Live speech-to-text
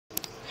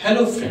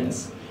Hello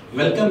friends,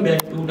 welcome back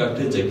to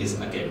Dr. Jaggi's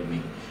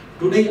Academy.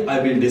 Today I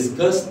will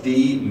discuss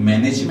the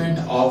management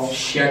of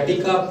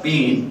sciatica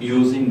pain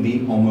using the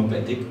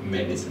homeopathic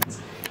medicines.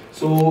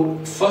 So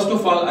first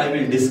of all I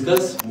will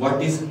discuss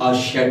what is a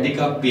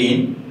sciatica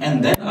pain,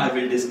 and then I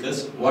will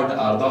discuss what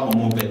are the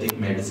homeopathic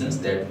medicines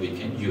that we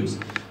can use.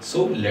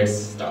 So let's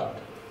start.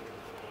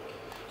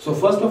 So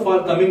first of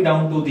all, coming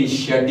down to the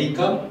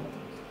sciatica.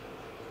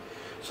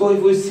 So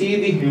if we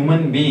see the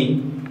human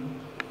being,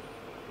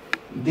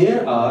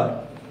 there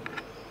are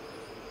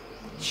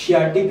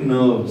sciatic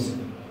nerves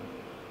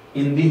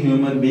in the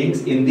human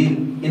beings in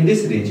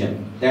this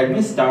region. That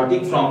means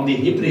starting from the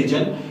hip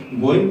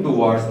region going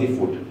towards the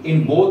foot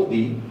in both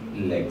the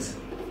legs.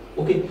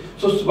 Okay.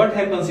 So what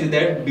happens is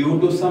that due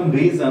to some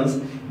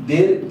reasons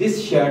there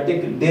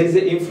is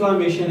an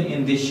inflammation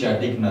in the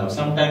sciatic nerve.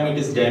 Sometimes it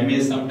is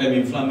damaged, sometimes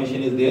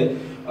inflammation is there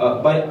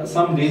by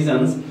some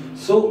reasons.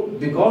 So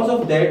because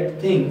of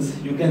that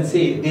things, you can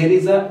say there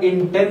is a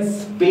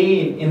intense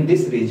pain in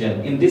this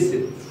region, in this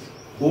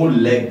whole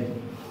leg.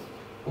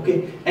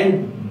 Okay,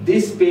 and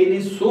this pain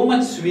is so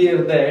much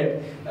severe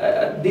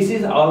that this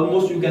is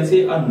almost, you can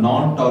say, a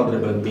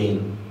non-tolerable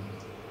pain.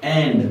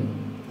 And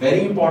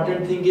very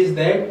important thing is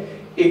that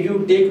if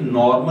you take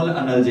normal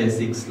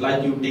analgesics,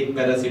 like you take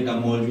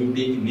paracetamol, you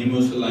take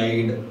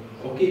nimesulide,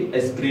 okay,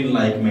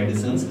 aspirin-like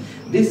medicines,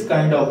 this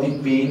kind of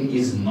the pain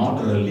is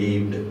not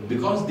relieved,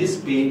 because this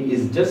pain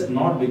is just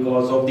not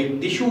because of the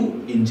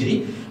tissue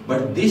injury,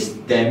 but this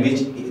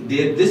damage,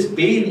 this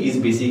pain is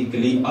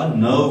basically a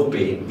nerve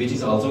pain, which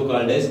is also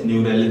called as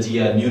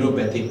neuralgia,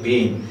 neuropathic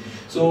pain.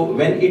 So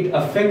when it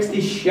affects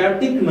the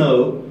sciatic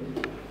nerve,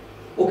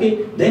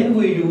 okay, then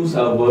we use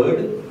a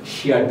word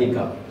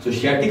sciatica. So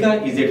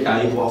sciatica is a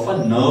type of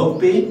a nerve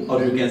pain,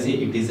 or you can say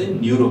it is a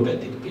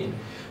neuropathic pain.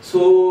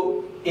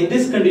 So in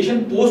this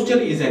condition, posture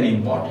is an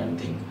important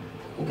thing.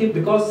 Okay,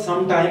 because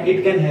sometimes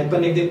it can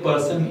happen if the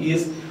person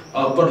is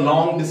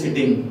prolonged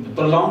sitting.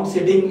 Prolonged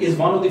sitting is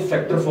one of the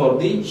factors for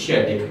the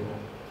sciatica.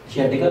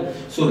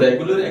 So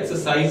regular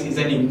exercise is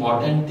an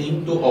important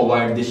thing to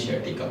avoid the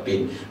sciatica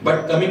pain.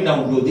 But coming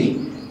down to the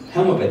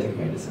homeopathic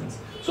medicines.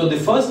 So the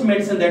first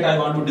medicine that I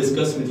want to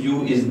discuss with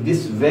you is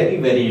this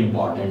very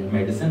important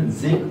medicine,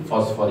 zinc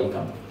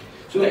phosphoricum.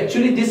 So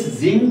actually this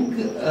zinc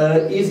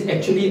is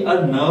actually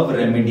a nerve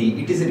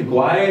remedy. It is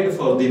required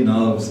for the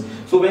nerves.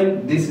 So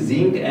when this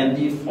zinc and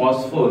the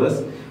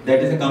phosphorus,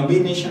 that is a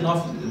combination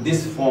of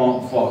this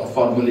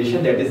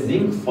formulation, that is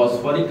zinc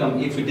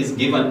phosphoricum, if it is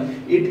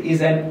given, it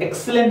is an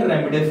excellent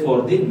remedy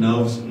for the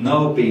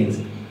nerve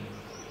pains,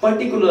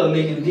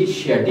 particularly in the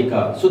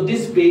sciatica. So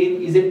this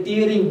pain is a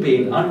tearing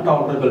pain,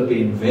 intolerable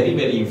pain,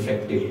 very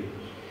effective.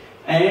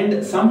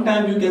 And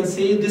sometimes you can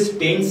say this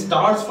pain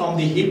starts from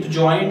the hip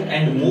joint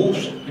and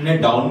moves in a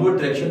downward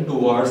direction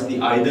towards the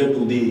either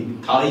to the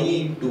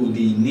thigh, to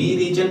the knee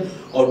region,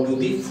 or to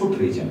the foot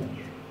region.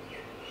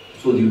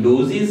 So the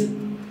doses,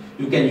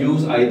 you can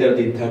use either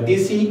the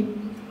 30C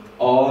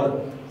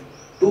or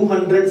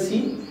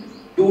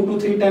 200C, 2 to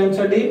 3 times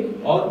a day,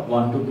 or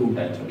 1 to 2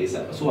 times a day.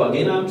 So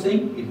again I am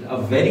saying it's a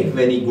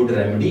very good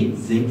remedy,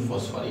 zinc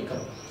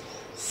phosphoricum.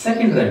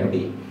 Second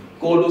remedy,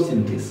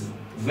 colosynthesis.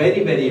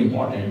 Very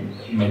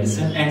important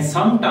medicine, and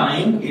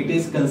sometimes it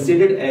is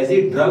considered as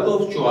a drug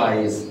of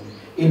choice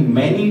in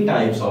many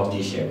types of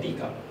the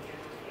sciatica.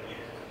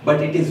 But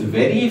it is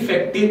very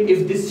effective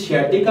if this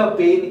sciatica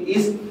pain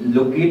is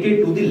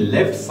located to the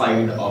left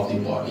side of the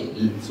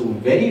body. So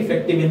very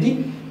effective in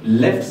the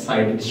left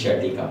sided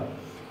sciatica.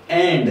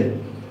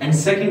 And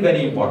second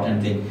very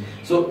important thing,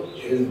 so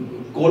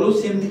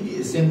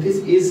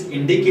colosynthesis is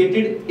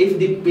indicated if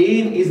the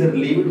pain is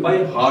relieved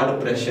by hard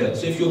pressure.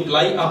 So if you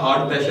apply a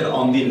hard pressure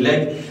on the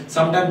leg,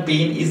 sometimes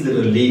pain is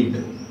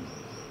relieved,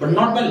 but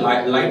not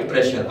by light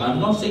pressure. I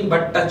am not saying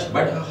but touch,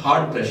 but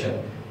hard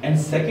pressure. And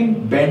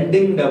second,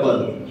 bending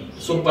double.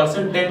 So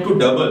person tend to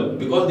double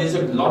because there is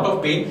a lot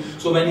of pain.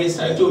 So when he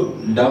tries to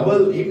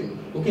double it,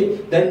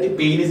 okay, then the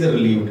pain is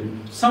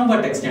relieved.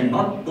 Somewhat extent,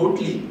 not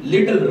totally,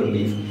 little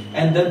relief.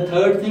 And then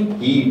third thing,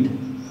 heat,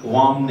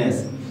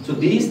 warmness. So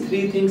these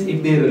three things,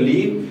 if they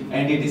relieve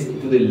and it is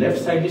to the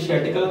left side of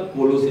sciatica,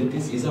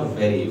 colosynthesis is a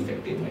very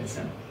effective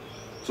medicine.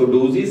 So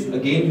doses,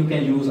 again you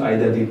can use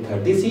either the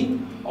 30C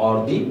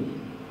or the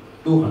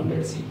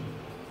 200C.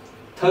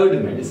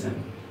 Third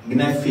medicine,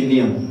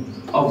 gnaphilium,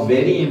 a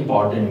very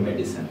important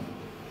medicine.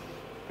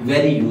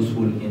 Very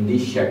useful in the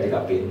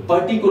sciatica pain.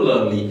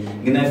 Particularly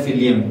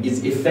gnaphilium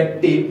is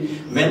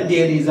effective when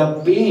there is a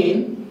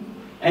pain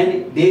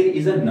and there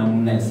is a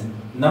numbness.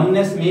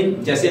 Numbness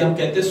means जैसे हम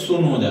कहते हैं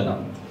सुन हो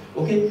जाना.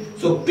 Okay,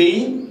 so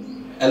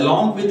pain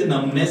along with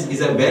numbness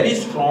is a very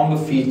strong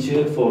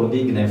feature for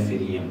the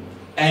gnaphilium.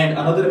 And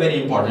another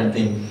very important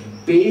thing,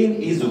 pain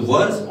is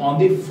worse on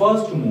the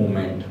first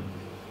movement.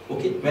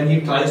 Okay, when he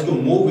tries to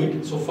move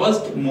it, so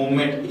first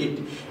movement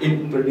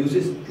it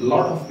produces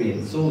lot of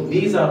pain. So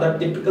these are the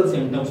typical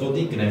symptoms of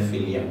the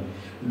gnaphilium.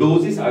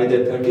 Doses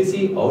either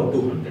 30C or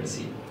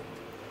 200C.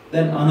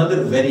 Then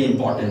another very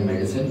important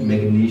medicine,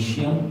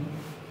 magnesium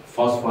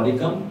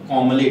phosphoricum,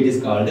 commonly it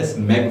is called as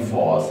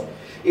MagPhos.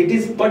 It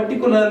is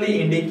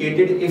particularly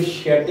indicated if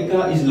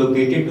sciatica is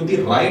located to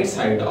the right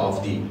side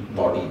of the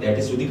body, that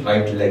is to the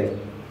right leg,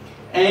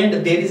 and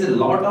there is a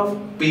lot of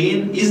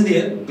pain is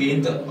there,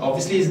 pain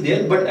obviously is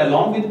there, but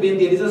along with pain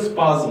there is a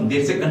spasm, there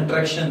is a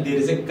contraction, there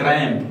is a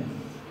cramp.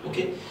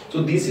 Okay,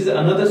 so this is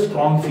another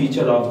strong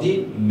feature of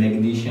the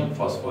magnesium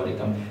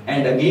phosphoricum,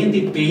 and again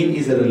the pain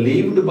is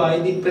relieved by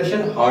the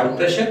pressure, hard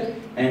pressure,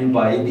 and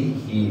by the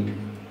heat.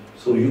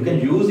 So you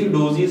can use the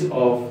doses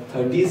of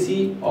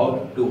 30C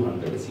or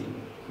 200C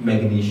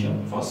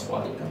magnesium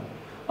phosphoricum.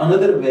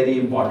 Another very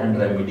important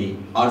remedy,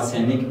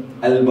 arsenic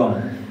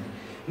album.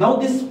 Now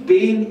this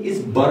pain is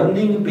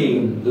burning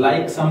pain,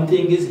 like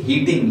something is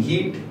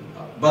heat,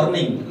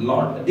 burning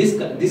lot. This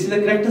is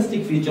a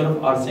characteristic feature of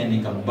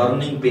arsenicum,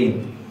 burning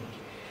pain.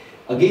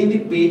 Again the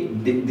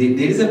pain,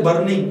 there is a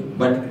burning,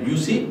 but you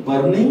see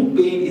burning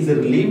pain is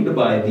relieved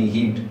by the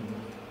heat.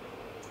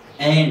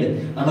 And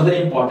another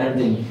important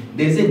thing,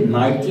 there is a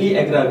nightly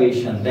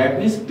aggravation. That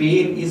means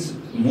pain is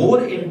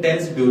more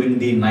intense during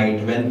the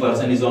night when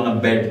person is on a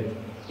bed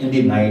in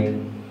the night,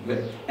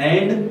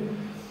 and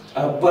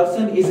a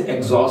person is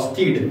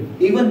exhausted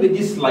even with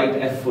this slight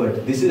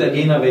effort. This is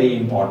again a very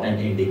important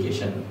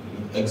indication.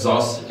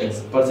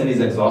 Person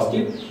is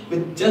exhausted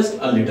with just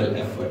a little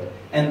effort.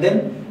 And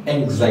then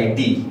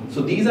anxiety.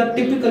 So these are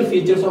typical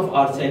features of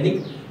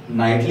arsenic: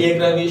 nightly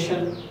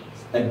aggravation,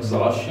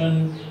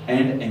 exhaustion,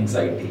 and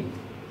anxiety.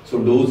 So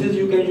doses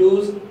you can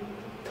use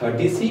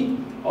 30C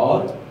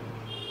or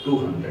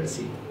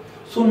 200C.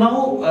 So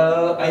now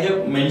I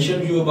have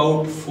mentioned you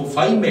about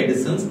 5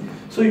 medicines.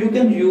 So you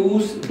can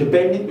use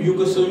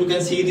so you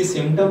can see the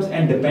symptoms,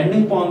 and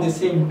depending upon the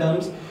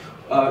symptoms,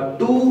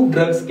 2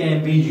 drugs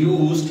can be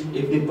used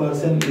if the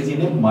person is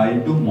in a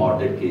mild to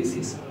moderate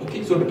cases.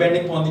 Okay, so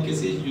depending upon the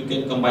cases, you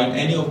can combine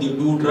any of the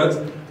 2 drugs,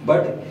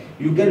 but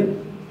you can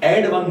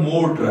add 1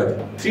 more drug.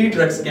 3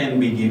 drugs can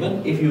be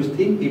given if you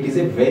think it is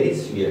a very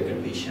severe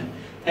condition,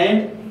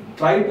 and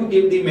try to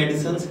give the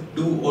medicines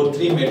 2 or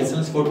 3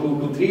 medicines for 2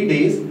 to 3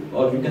 days,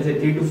 or you can say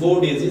 3 to 4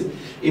 days.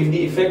 If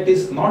the effect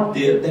is not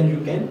there, then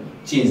you can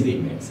change the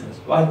medicines.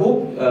 So I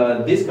hope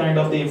this kind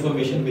of the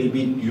information will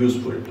be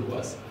useful to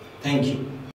us. Thank you.